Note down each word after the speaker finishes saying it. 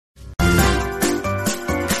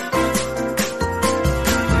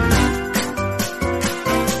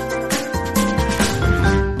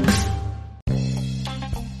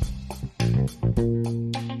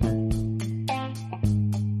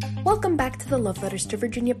Love Letters to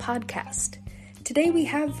Virginia podcast. Today we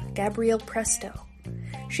have Gabrielle Presto.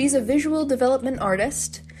 She's a visual development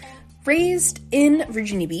artist, raised in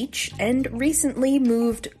Virginia Beach, and recently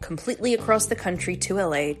moved completely across the country to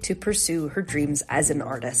LA to pursue her dreams as an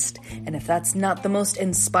artist. And if that's not the most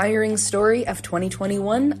inspiring story of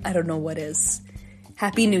 2021, I don't know what is.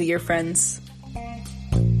 Happy New Year, friends.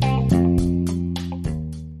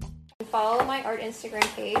 Follow my art Instagram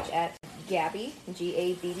page at Gabby,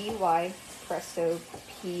 Gabby, Presto,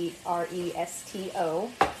 Presto,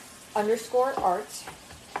 _art.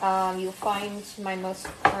 You'll find my most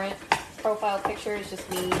current profile picture is just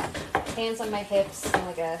me, hands on my hips, and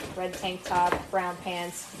like a red tank top, brown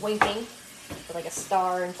pants, winking, with like a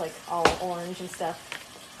star and like all orange and stuff.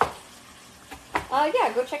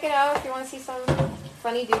 Yeah, go check it out if you want to see some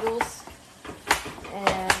funny doodles.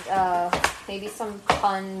 And maybe some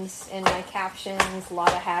puns in my captions, a lot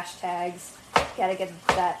of hashtags. Gotta get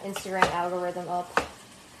that Instagram algorithm up.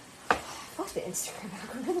 Fuck the Instagram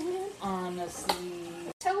algorithm, man. Honestly.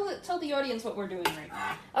 Tell the audience what we're doing right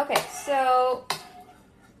now. Okay, so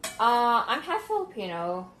I'm half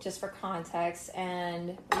Filipino, just for context,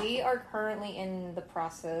 and we are currently in the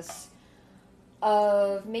process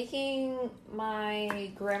of making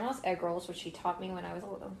my grandma's egg rolls, which she taught me when I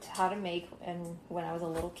was how to make, and when I was a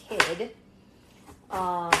little kid.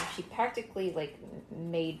 She practically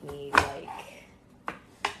made me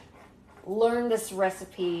learn this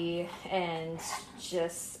recipe and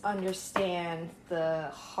just understand the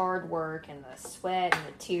hard work and the sweat and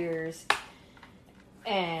the tears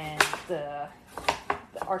and the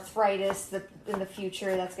arthritis in the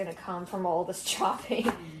future that's going to come from all this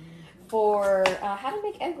chopping. For how to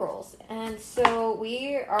make egg rolls. And so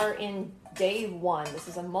we are in day one. This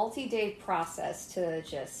is a multi-day process to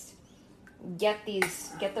just get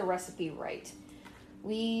the recipe right.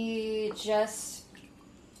 We just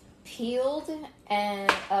peeled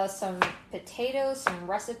and some potatoes, some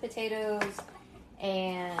russet potatoes,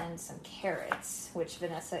 and some carrots, which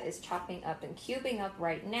Vanessa is chopping up and cubing up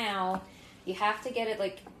right now. You have to get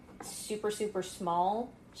it super, super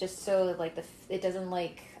small, just so that it doesn't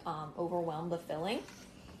overwhelm the filling.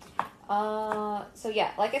 So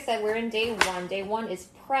yeah, like I said, we're in day one. Day one is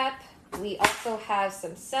prep. We also have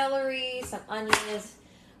some celery, some onions.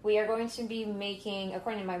 We are going to be making,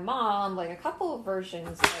 according to my mom, a couple of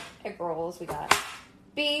versions of egg rolls. We got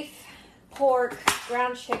beef, pork,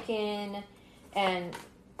 ground chicken, and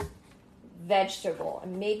vegetable,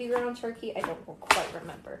 and maybe ground turkey. I don't quite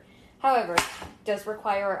remember. However, it does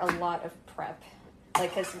require a lot of prep.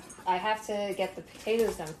 Because I have to get the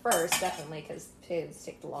potatoes done first, definitely, because potatoes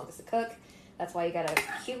take the longest to cook. That's why you gotta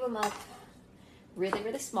cube them up really,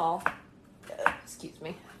 really small. Excuse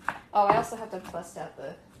me. Oh, I also have to bust out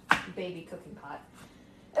the baby cooking pot.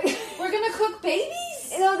 We're gonna cook babies?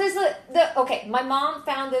 There's okay, my mom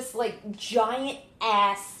found this, giant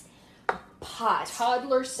ass pot.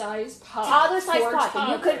 Toddler-sized pot. Toddler-sized pot.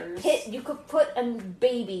 Toddlers. You could put a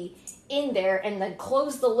baby in there and then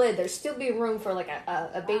close the lid. There'd still be room for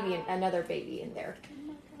a baby and another baby in there,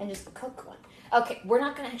 and just cook one. Okay, we're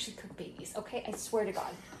not gonna actually cook babies. Okay, I swear to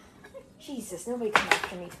God. Jesus, nobody come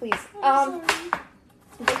after me, please. Sorry.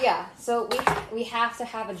 But yeah, so we have to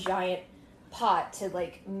have a giant pot to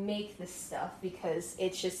make this stuff, because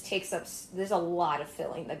it just takes up. There's a lot of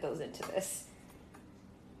filling that goes into this.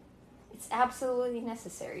 It's absolutely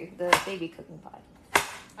necessary. The baby cooking pot.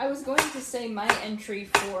 I was going to say my entry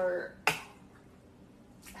for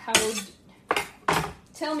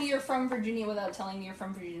tell me you're from Virginia without telling me you're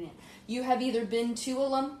from Virginia. You have either been to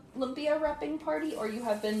a lumpia wrapping party, or you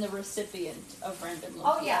have been the recipient of random lumpia.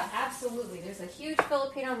 Oh yeah, absolutely. There's a huge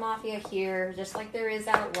Filipino mafia here, just like there is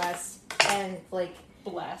out west, and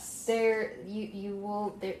bless. You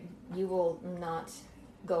will not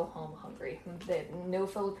go home hungry. No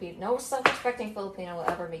self-respecting Filipino will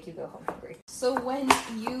ever make you go home hungry. So when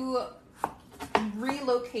you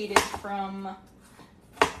relocated from,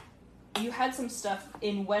 you had some stuff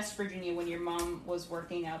in West Virginia when your mom was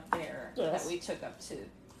working out there. Yes. That we took up to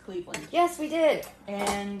Cleveland. Yes, we did.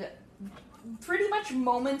 And pretty much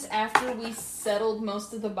moments after we settled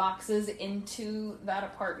most of the boxes into that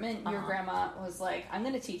apartment, your grandma was like, I'm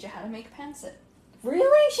going to teach you how to make pancit.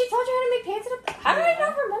 Really? She taught you how to make pancit up there? How did I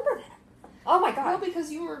not remember that? Oh my God. Well,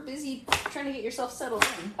 because you were busy trying to get yourself settled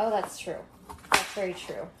in. Oh, that's true. That's very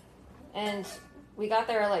true. And we got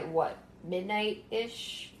there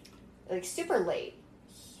midnight-ish? Super late.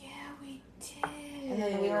 Yeah, we did. And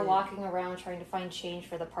then we were walking around trying to find change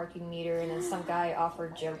for the parking meter, and then some guy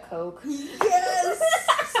offered Joe Coke. Yes!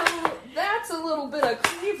 So that's a little bit of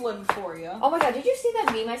Cleveland for you. Oh my God, did you see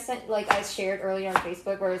that meme I sent, I shared earlier on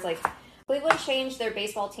Facebook, where it's Cleveland changed their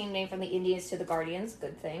baseball team name from the Indians to the Guardians.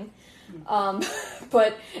 Good thing.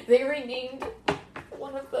 But they renamed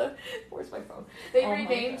one of the. Where's my phone? They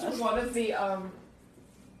renamed one of the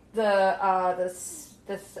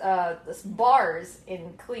this bars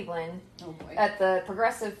in Cleveland at the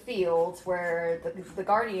Progressive Field where the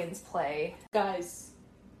Guardians play. Guys,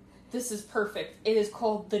 this is perfect. It is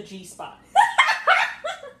called the G Spot.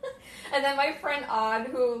 And then my friend Odd,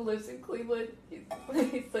 who lives in Cleveland,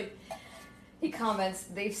 he's like, he comments,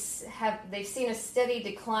 they've seen a steady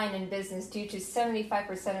decline in business due to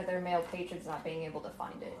 75% of their male patrons not being able to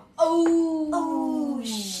find it. Oh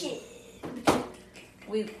shit!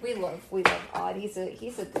 We love Odd. He's a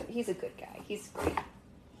good guy. He's great.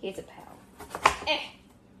 He's a pal.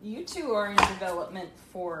 You two are in development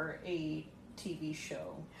for a TV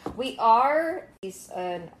show. We are. He's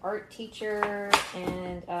an art teacher,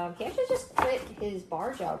 and he actually just quit his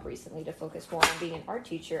bar job recently to focus more on being an art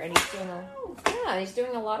teacher. And he's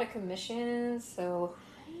doing a lot of commissions. So,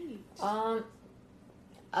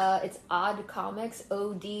 it's Odd Comics,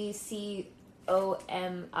 ODCOMIX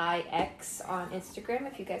on Instagram.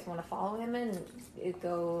 If you guys want to follow him and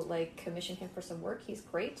go commission him for some work, he's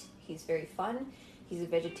great. He's very fun. He's a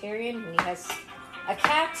vegetarian, and he has a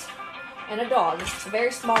cat. And a dog. A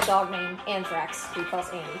very small dog named Anthrax, who he calls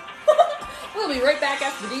Annie. We'll be right back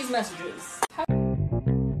after these messages.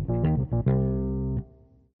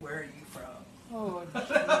 Where are you from? Oh,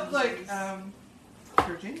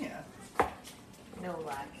 Virginia. No,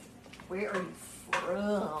 where are you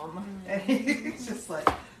from? And he's just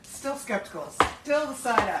still skeptical, still the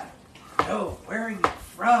side eye. No, where are you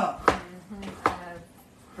from?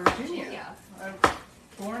 Virginia. I was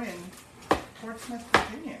born in Portsmouth,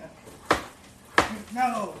 Virginia.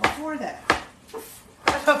 No, before that.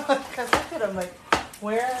 I look at him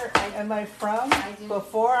where am I from?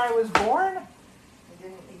 Before I was born? I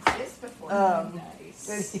didn't exist before.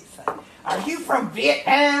 Nice. Are you from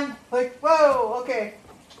Vietnam? Whoa, okay.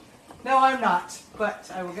 No, I'm not,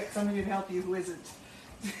 but I will get somebody to help you who isn't.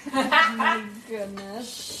 My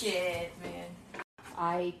goodness. Shit, man.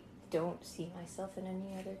 I don't see myself in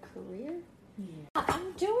any other career. Yeah. I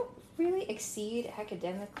don't really exceed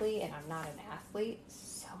academically, and I'm not an athlete,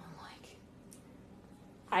 so I'm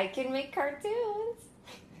I can make cartoons.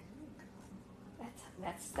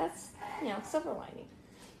 That's silver lining.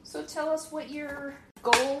 So tell us what your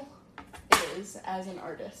goal is as an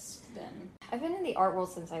artist, then. I've been in the art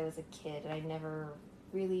world since I was a kid, and I never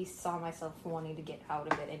really saw myself wanting to get out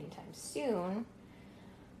of it anytime soon.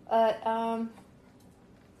 But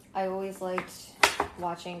I always liked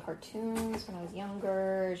watching cartoons when I was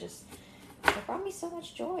younger. Just it brought me so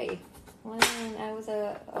much joy when I was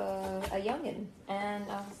a youngin',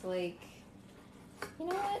 and I was like, you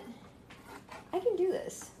know what? I can do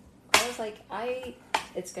this. I was like, I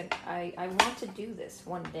want to do this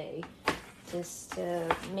one day, just to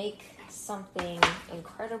make something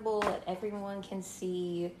incredible that everyone can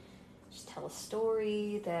see. Just tell a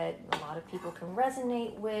story that a lot of people can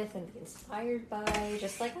resonate with and be inspired by,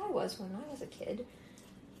 just like I was when I was a kid.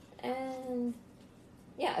 And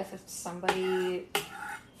yeah, if somebody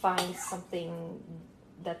finds something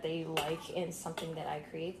that they like in something that I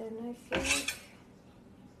create, then I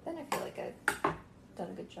feel like I've done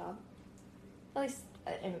a good job. At least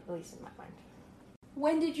in my mind.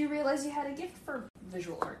 When did you realize you had a gift for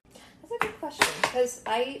visual art? That's a good question, because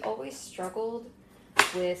I always struggled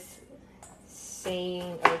with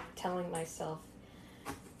saying or telling myself,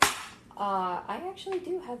 I actually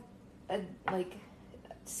do have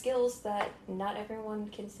skills that not everyone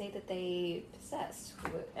can say that they possess,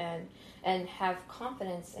 and have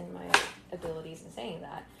confidence in my abilities in saying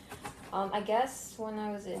that. I guess when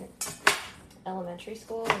I was in elementary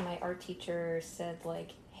school, and my art teacher said,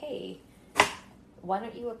 hey, why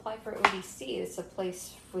don't you apply for ODC? It's a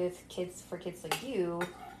place for kids like you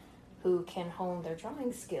who can hone their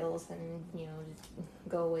drawing skills and,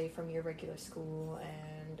 go away from your regular school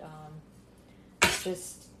and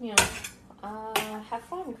just, have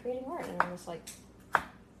fun creating art. And I was like,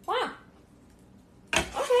 wow,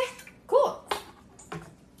 okay, cool.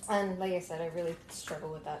 And like I said, I really struggle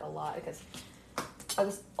with that a lot because I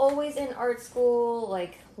was always in art school,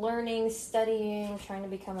 learning, studying, trying to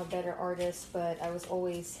become a better artist, but I was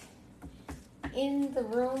always in the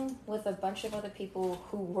room with a bunch of other people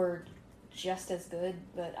who were just as good,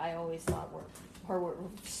 but I always thought were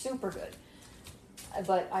super good.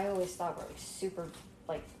 But I always thought were super,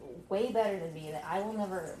 way better than me, that I will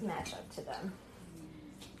never match up to them.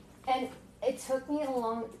 And it took me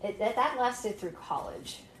that lasted through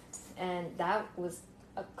college. And that was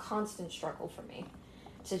a constant struggle for me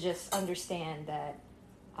to just understand that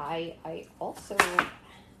I also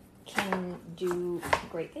can do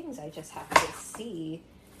great things. I just have to see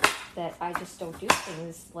that I just don't do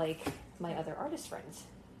things like my other artist friends.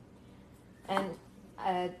 And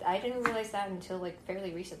I didn't realize that until like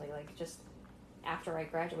fairly recently, like just after I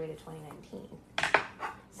graduated 2019.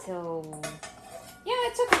 So yeah,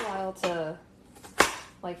 it took a while to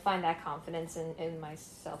like find that confidence in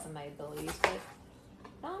myself and my abilities, but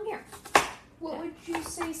now I'm here. What would you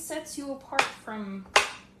say sets you apart from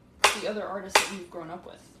the other artists that you've grown up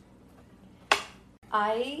with?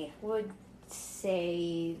 I would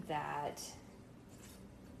say that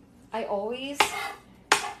I always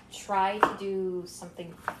try to do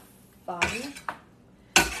something fun.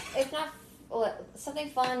 If not something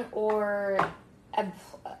fun, or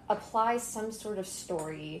apply some sort of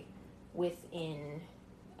story within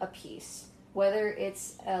a piece. Whether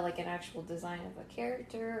it's like an actual design of a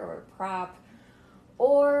character or a prop,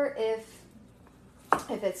 or if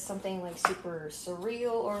it's something like super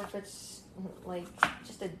surreal, or if it's like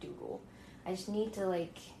just a doodle. I just need to I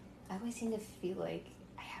always seem to feel like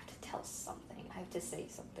I have to tell something. I have to say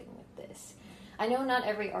something with this. I know not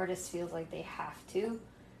every artist feels like they have to,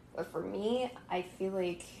 but for me, I feel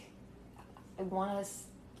like if I want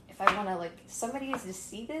to somebody is to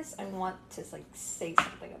see this, I want to say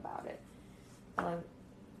something about it.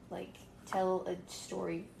 Tell a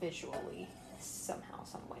story visually somehow,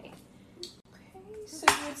 some way. Okay, so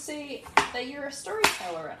you would say that you're a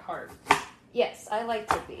storyteller at heart. Yes, I like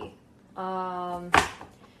to be.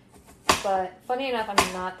 But funny enough,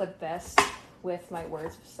 I'm not the best with my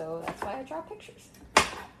words, so that's why I draw pictures.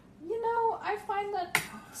 You know, I find that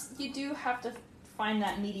you do have to find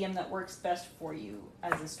that medium that works best for you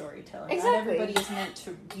as a storyteller. Exactly. Not everybody is meant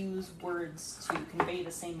to use words to convey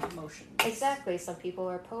the same emotions. Exactly. Some people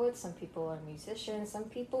are poets, some people are musicians, some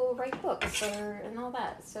people write books and all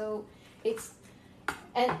that. So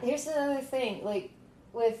and here's another thing,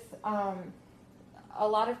 with a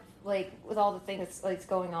lot of with all the things that's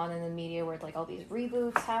going on in the media, where all these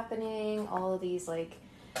reboots happening, all of these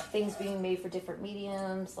things being made for different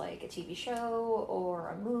mediums, like a TV show or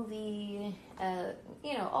a movie,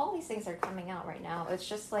 all these things are coming out right now. It's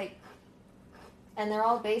just and they're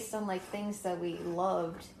all based on things that we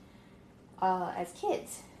loved as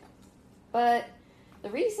kids. But the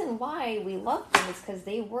reason why we loved them is because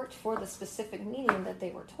they worked for the specific medium that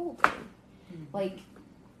they were told in. Mm-hmm.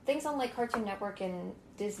 Things on Cartoon Network and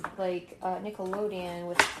Disney, Nickelodeon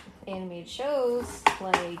with animated shows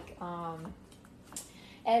Ed,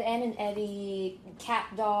 Edd and Eddy, Cat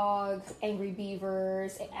Dog, Angry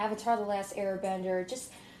Beavers, Avatar: The Last Airbender,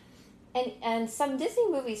 and some Disney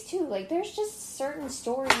movies too. There's just certain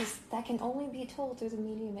stories that can only be told through the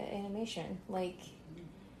medium of animation,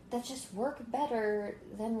 that just work better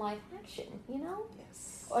than live action, Yes.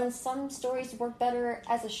 And some stories work better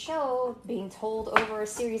as a show being told over a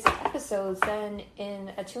series of episodes than in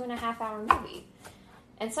a 2.5-hour movie.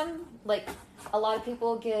 And some, a lot of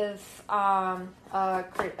people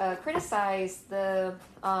criticize the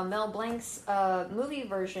Mel Blanc's movie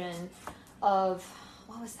version of,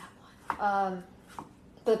 what was that one?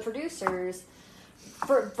 The Producers,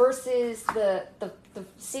 versus the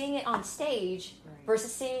seeing it on stage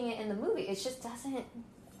versus seeing it in the movie. It just doesn't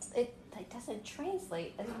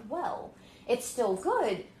translate as well. It's still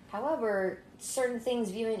good. However, certain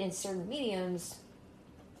things viewing in certain mediums,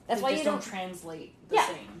 that's why you don't translate the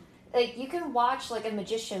same. You can watch a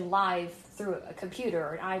magician live through a computer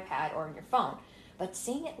or an iPad or on your phone, but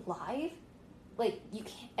seeing it live, you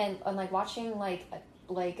can't. And watching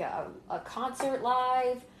a concert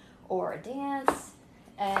live or a dance,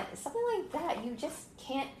 something like that, you just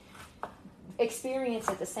can't experience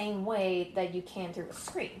it the same way that you can through a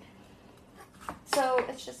screen. So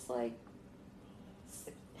it's just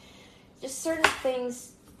certain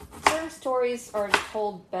things, certain stories are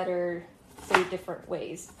told better through different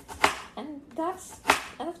ways, and that's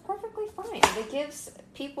perfectly fine. It gives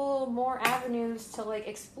people more avenues to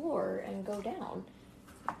explore and go down.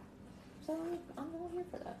 So I'm all here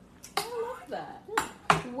for that. I love that. Yeah.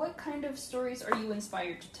 What kind of stories are you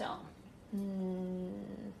inspired to tell?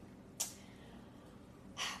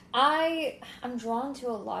 I'm drawn to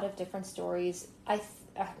a lot of different stories.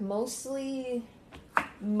 Mostly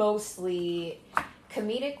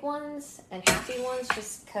comedic ones and happy ones,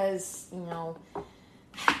 just because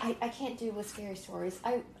I can't do with scary stories.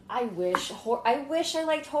 I wish I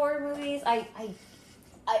liked horror movies. I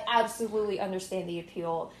absolutely understand the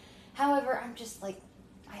appeal. However, I'm just I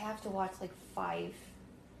have to watch 5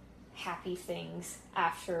 happy things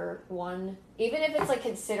after one, even if it's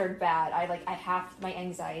considered bad. I have, my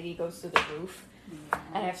anxiety goes through the roof.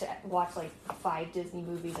 And I have to watch like 5 Disney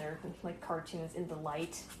movies or like cartoons in the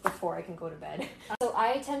light before I can go to bed. So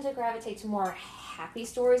I tend to gravitate to more happy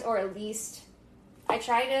stories, or at least I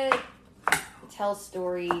try to tell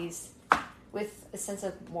stories with a sense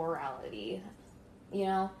of morality, you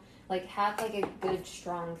know? Like, have like a good,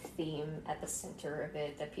 strong theme at the center of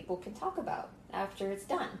it that people can talk about after it's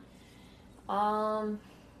done. What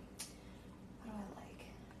do I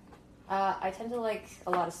like? I tend to like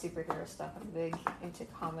a lot of superhero stuff. I'm big into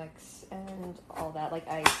comics and all that. Like,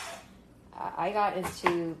 I got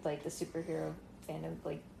into like the superhero fandom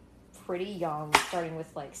like pretty young, starting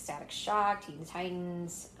with like Static Shock, Teen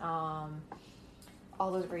Titans, all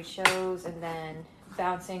those great shows, and then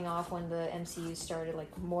bouncing off when the MCU started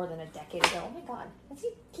like more than a decade ago. Oh my god.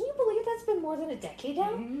 Can you believe that's been more than a decade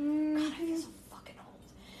now? God, I feel so fucking old.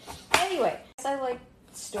 Anyway, I like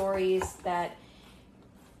stories that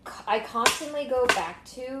I constantly go back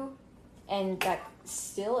to and that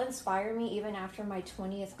still inspire me even after my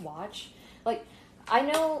 20th watch. Like, I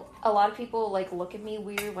know a lot of people like look at me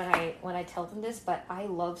weird when I tell them this, but I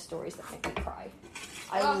love stories that make me cry.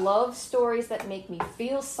 I love stories that make me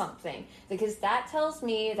feel something, because that tells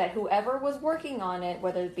me that whoever was working on it,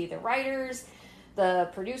 whether it be the writers, the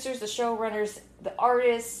producers, the showrunners, the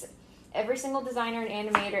artists, every single designer and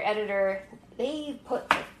animator, editor, they put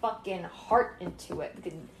their fucking heart into it.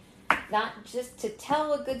 Not just to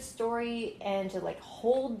tell a good story and to like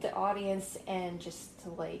hold the audience and just to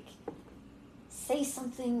like say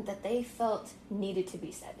something that they felt needed to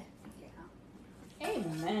be said. Yeah.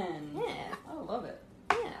 Amen. Yeah. I love it.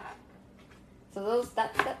 Yeah. So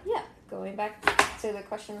going back to the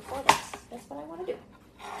question before, that's what I want to do.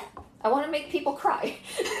 I want to make people cry.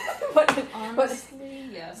 Honestly,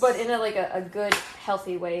 yes. But in a good,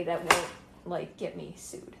 healthy way that won't like get me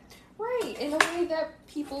sued. Right, in a way that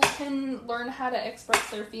people can learn how to express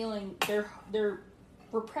their feeling, their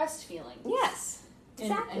repressed feelings. Yes.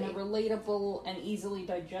 Exactly. In a relatable and easily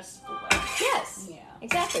digestible way. Yes. Yeah.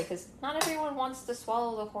 Exactly, because not everyone wants to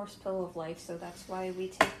swallow the horse pill of life, so that's why we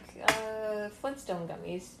take Flintstone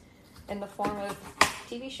gummies in the form of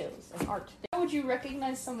TV shows and art. How would you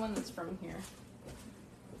recognize someone that's from here?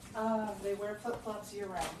 They wear flip-flops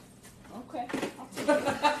year-round. Okay. Do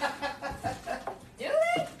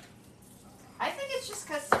they? I think it's just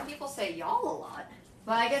because some people say y'all a lot.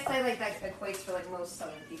 But I guess that equates for like most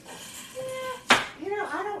Southern people. Yeah. You know,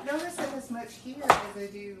 I don't notice it as much here as I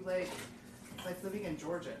do like living in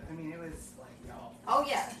Georgia. I mean, it was like y'all. Oh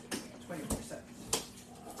yeah. 24/7.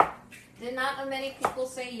 Did not many people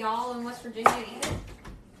say y'all in West Virginia either?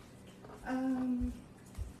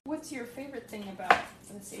 What's your favorite thing about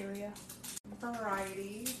this area?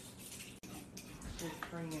 Variety. Good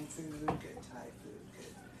Korean food, good Thai food,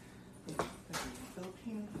 good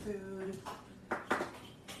Filipino food.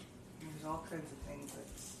 There's all kinds of things that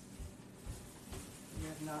we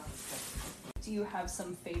have not discussed. Do you have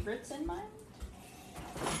some favorites in mind?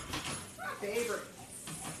 Favorites.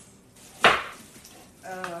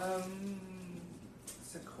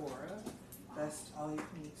 Sakura. Best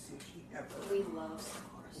all-you-can-eat sushi ever. We love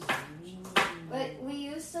Sakura sushi. But we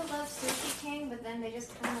used to love Sushi King, but then they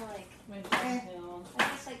just kind of like... It's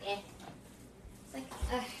just like, eh. It's like,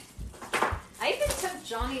 I even took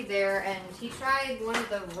Johnny there, and he tried one of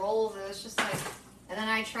the rolls, and it was just like... And then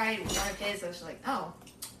I tried one of his, and I was like, oh,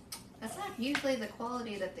 that's not usually the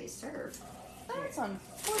quality that they serve. That's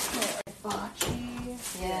unfortunate. Hibachi.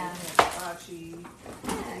 Yeah. Hibachi.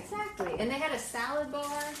 Yeah, exactly. And they had a salad bar,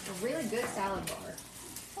 a really good salad bar.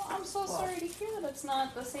 Well, I'm so sorry to hear that it's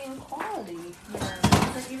not the same quality. Yeah,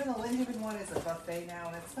 but even the Lindhaven one is a buffet now,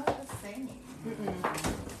 and it's not the same.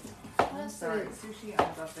 I'm sorry, sushi on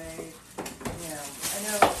a buffet. Yeah, I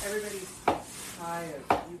know everybody's high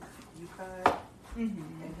of yukai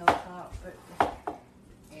and hilltop, but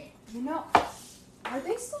You know, are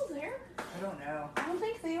they still there? I don't know. I don't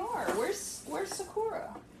think they are. Where's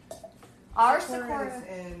Sakura? Our Sakura is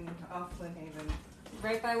in off Lindhaven.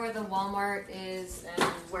 right by where the Walmart is and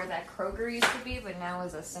where that Kroger used to be, but now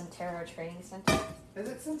is a Centera training center. Is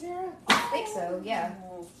it Centera? I think so, yeah.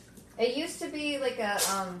 It used to be like a,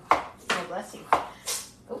 oh, bless you.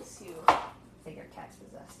 Bless you. I think your cat's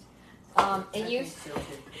possessed. It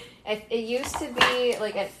used to be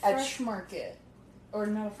like a Fresh market. Or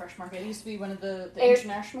not a fresh market. It used to be one of the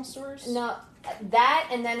international stores. No, that,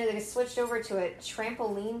 and then it switched over to a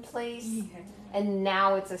trampoline place, and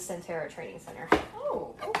now it's a Centera training center.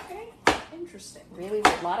 Oh, okay. Interesting. Really,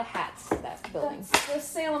 a lot of hats, that building. That's the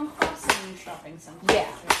Salem Crossing Shopping Center. Yeah.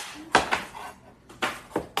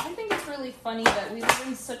 I think it's really funny that we live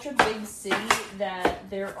in such a big city that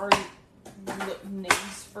there are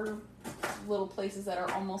names for little places that are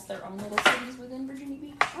almost their own little cities within Virginia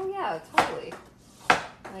Beach. Oh yeah, totally.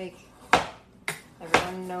 Like,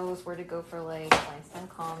 everyone knows where to go for like Limestone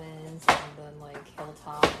Commons and then like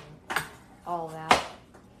Hilltop and all that.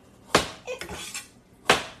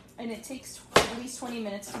 And it takes at least 20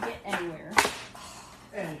 minutes to get anywhere.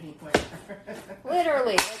 Anywhere.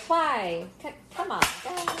 Literally, like why? Come on,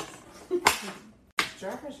 guys.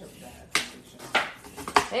 Drivers are bad.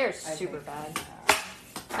 They're super bad.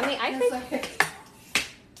 I mean, I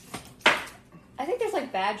think there's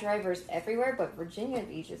like bad drivers everywhere, but Virginia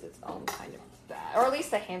Beach is its own kind of bad, or at least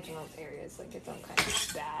the Hampton Roads area is like its own kind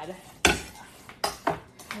of bad.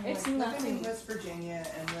 It's living nothing. in West Virginia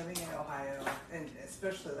and living in Ohio, and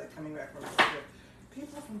especially like coming back from Georgia.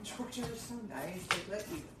 People from Georgia are so nice. They let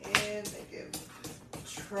you in. They give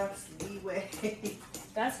trucks leeway.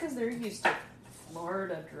 That's because they're used to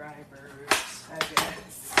Florida drivers. I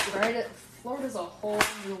guess. Florida's a whole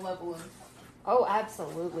new level of... Oh,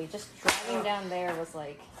 absolutely. Just driving down there was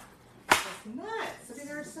like... It's nuts. I mean,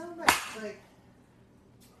 there are so much, like,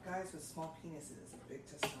 guys with small penises and big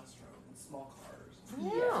testosterone and small cars. I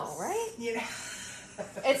know, Yes. right? You know?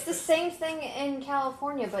 It's the same thing in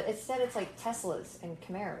California, but instead it's like Teslas and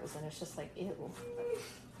Camaros, and it's just like, ew.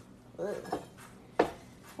 Ugh.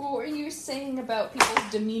 What were you saying about people's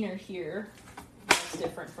demeanor here? That's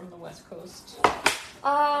different from the West Coast.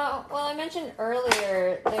 Well, I mentioned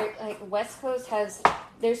earlier, West Coast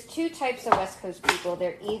there's two types of West Coast people.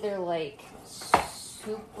 They're either like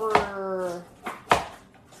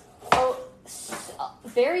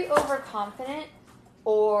very overconfident,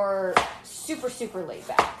 or super laid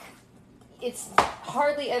back. It's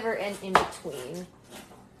hardly ever an in between.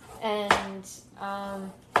 And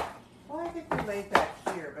Well, I think they're laid back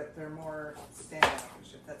here, but they're more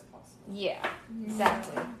standoffish, if that's possible. yeah,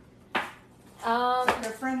 exactly.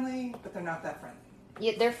 They're friendly, but they're not that friendly.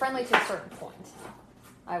 Yeah, they're friendly to a certain point,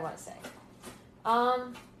 I want to say.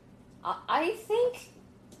 I think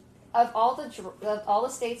of all the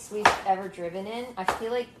states we've ever driven in, I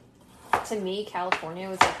feel like, to me, California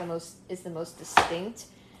was like the most distinct,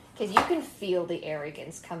 because you can feel the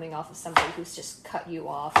arrogance coming off of somebody who's just cut you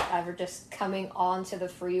off, ever just coming onto the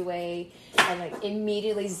freeway and like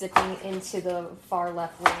immediately zipping into the far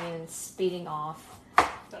left lane and speeding off.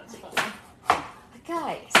 That's funny.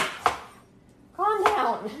 Guys, calm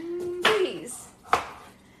down, please.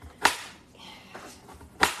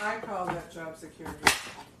 I call that job security.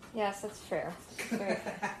 Yes, that's fair. Very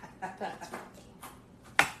fair. That's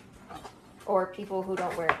Or people who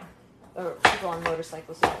don't wear, or people on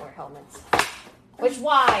motorcycles who don't wear helmets. Which,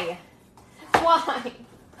 why? Why?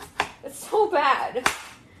 It's so bad.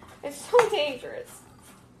 It's so dangerous.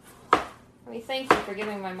 I mean, thank you for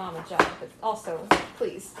giving my mom a job, but also,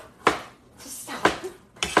 please, just stop.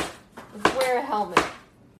 Wear a helmet.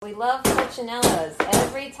 We love Pulcinellas.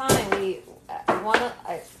 Every time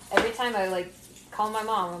every time I like call my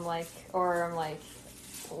mom, I'm like,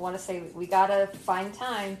 want to say we gotta find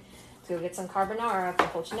time to go get some carbonara from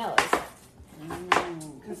Pulcinellas.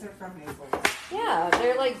 Because they're from Naples. Yeah,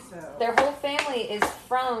 they're like, So- their whole family is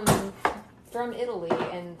from Italy,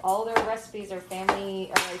 and all their recipes are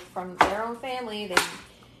like from their own family. They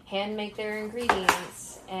hand make their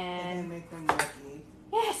ingredients, And and they make them gnocchi.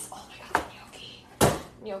 yes, oh my god, the gnocchi.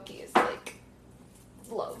 Gnocchi is like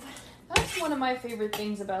love. That's one of my favorite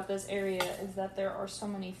things about this area is that there are so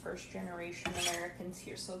many first-generation Americans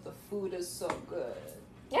here, so the food is so good.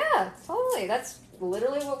 Yeah, totally. That's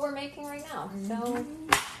literally what we're making right now. So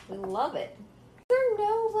we love it. Are there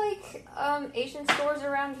no like Asian stores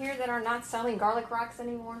around here that are not selling garlic rocks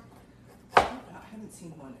anymore? I haven't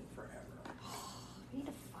seen one in forever. We need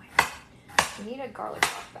to find it. We need a garlic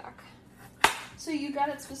rock back. So you got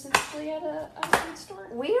it specifically at a food store?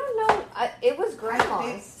 We don't know. It was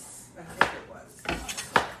grandma's. I think it was.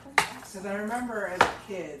 So I remember as a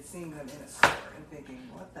kid seeing them in a store and thinking,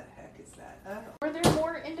 what the heck is that? Oh. Were there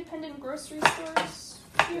more independent grocery stores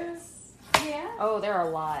here? Yes. Yeah. Oh, there are a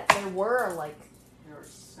lot. There were like. There were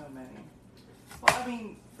so many. Well, I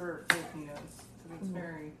mean, for Filipinos, so it's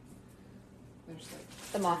very, there's like...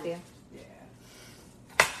 The mafia. Yeah.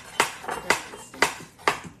 Very distinct.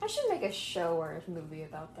 I should make a show or a movie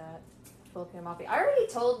about that. Filipino mafia. I already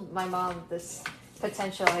told my mom this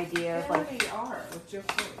potential idea They of like. already are with Joe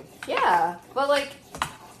Kelly. Yeah, but like,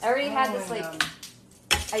 I already had Oh, this and, like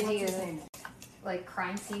what's his idea, name? like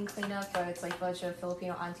crime scene cleanup, but it's like a bunch of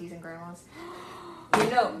Filipino aunties and grandmas.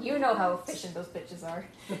 You know how efficient those bitches are.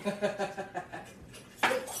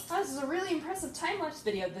 Oh, this is a really impressive time-lapse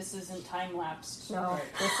video. This isn't time-lapsed. No, Right.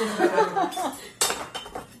 this is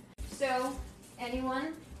So,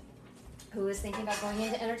 anyone who is thinking about going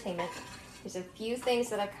into entertainment, there's a few things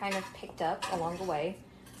that I've kind of picked up along the way.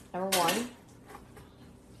 Number one,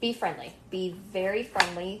 be friendly. Be very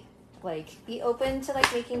friendly. Like, be open to,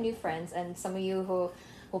 like, making new friends. And some of you who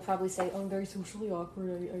will probably say, oh, I'm very socially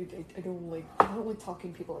awkward. I don't like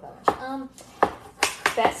talking to people that much.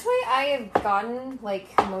 Best way I have gotten, like,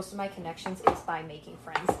 most of my connections is by making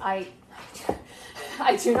friends. I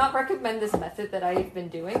do not recommend this method that I've been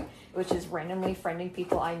doing, which is randomly friending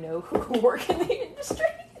people I know who work in the industry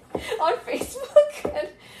on Facebook. And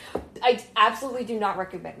I absolutely do not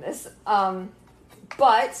recommend this.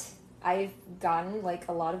 But I've gotten, like,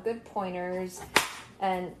 a lot of good pointers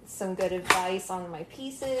and some good advice on my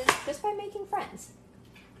pieces just by making friends.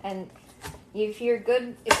 And if you're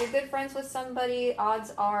good friends with somebody,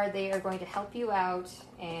 odds are they are going to help you out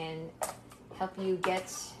and help you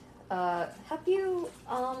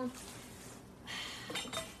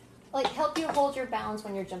hold your balance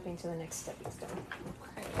when you're jumping to the next stepping stone.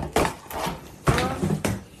 Okay.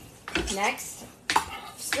 Next,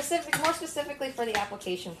 more specifically for the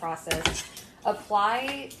application process,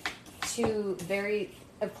 apply to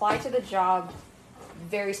the job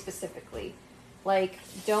very specifically. Like,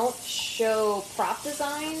 don't show prop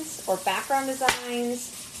designs or background designs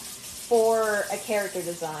for a character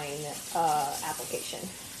design application.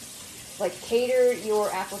 Like, cater your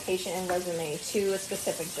application and resume to a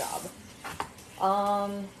specific job.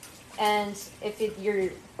 And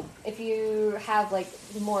if you have, like,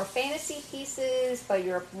 more fantasy pieces, but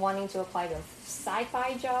you're wanting to apply to a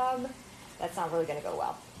sci-fi job, that's not really going to go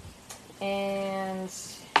well. And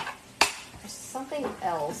there's something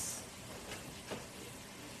else.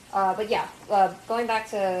 But yeah, going back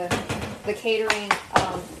to the catering,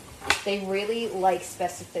 they really like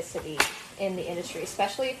specificity in the industry,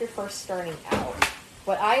 especially if you're first starting out.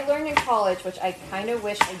 What I learned in college, which I kind of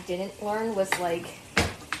wish I didn't learn, was like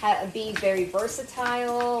be very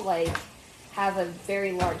versatile, like have a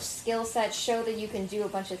very large skill set, show that you can do a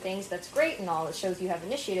bunch of things. That's great and all. It shows you have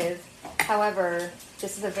initiative. However,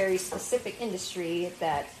 this is a very specific industry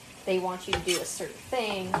that they want you to do a certain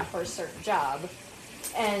thing for a certain job.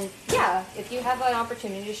 And yeah, if you have an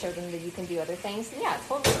opportunity to show them that you can do other things, then yeah,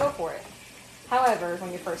 totally go for it. However, when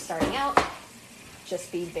you're first starting out,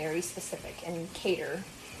 just be very specific and cater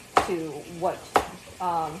to what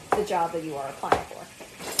the job that you are applying for.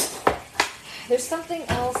 There's something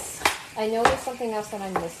else. I know there's something else that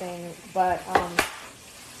I'm missing, but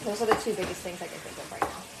those are the two biggest things I can think of right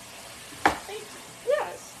now.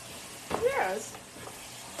 Yes.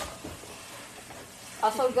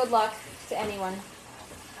 Also, good luck to anyone.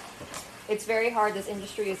 It's very hard. This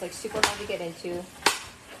industry is like super hard to get into.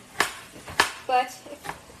 But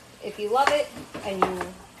if you love it and you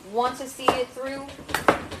want to see it through,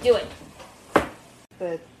 do it.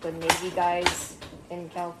 The Navy guys in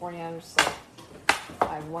California, I'm just like,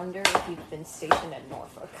 I wonder if you've been stationed at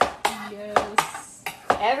Norfolk. Yes.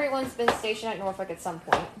 Everyone's been stationed at Norfolk at some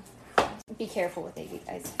point. Be careful with Navy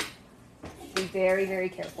guys. Be very, very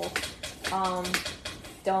careful.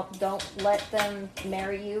 Don't let them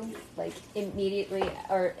marry you like immediately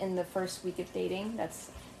or in the first week of dating.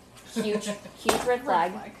 That's huge red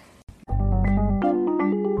flag.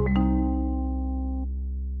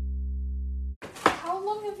 How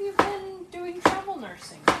long have you been doing travel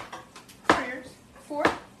nursing? 4 years. 4?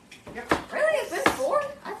 Yep. Really? It's been 4?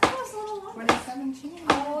 I thought it was a little longer. 2017.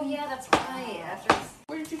 Oh yeah, that's right. After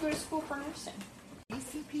Where did you go to school for nursing?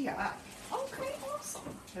 ECPI. Okay, awesome.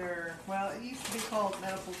 It used to be called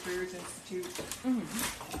Medical Careers Institute. Mm-hmm.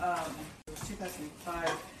 It was 2005.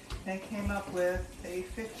 They came up with a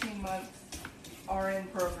 15-month RN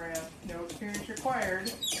program, no experience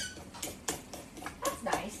required. that's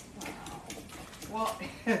nice. Well,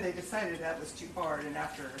 they decided that was too hard, and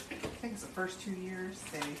after, I think it's the first 2 years,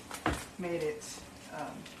 they made it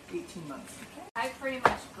 18 months. I pretty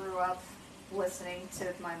much grew up listening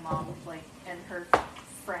to my mom, like, and her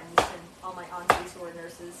friends and all my aunties who are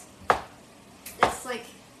nurses. It's like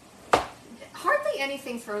hardly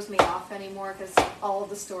anything throws me off anymore because all of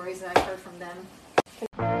the stories that I've heard from them.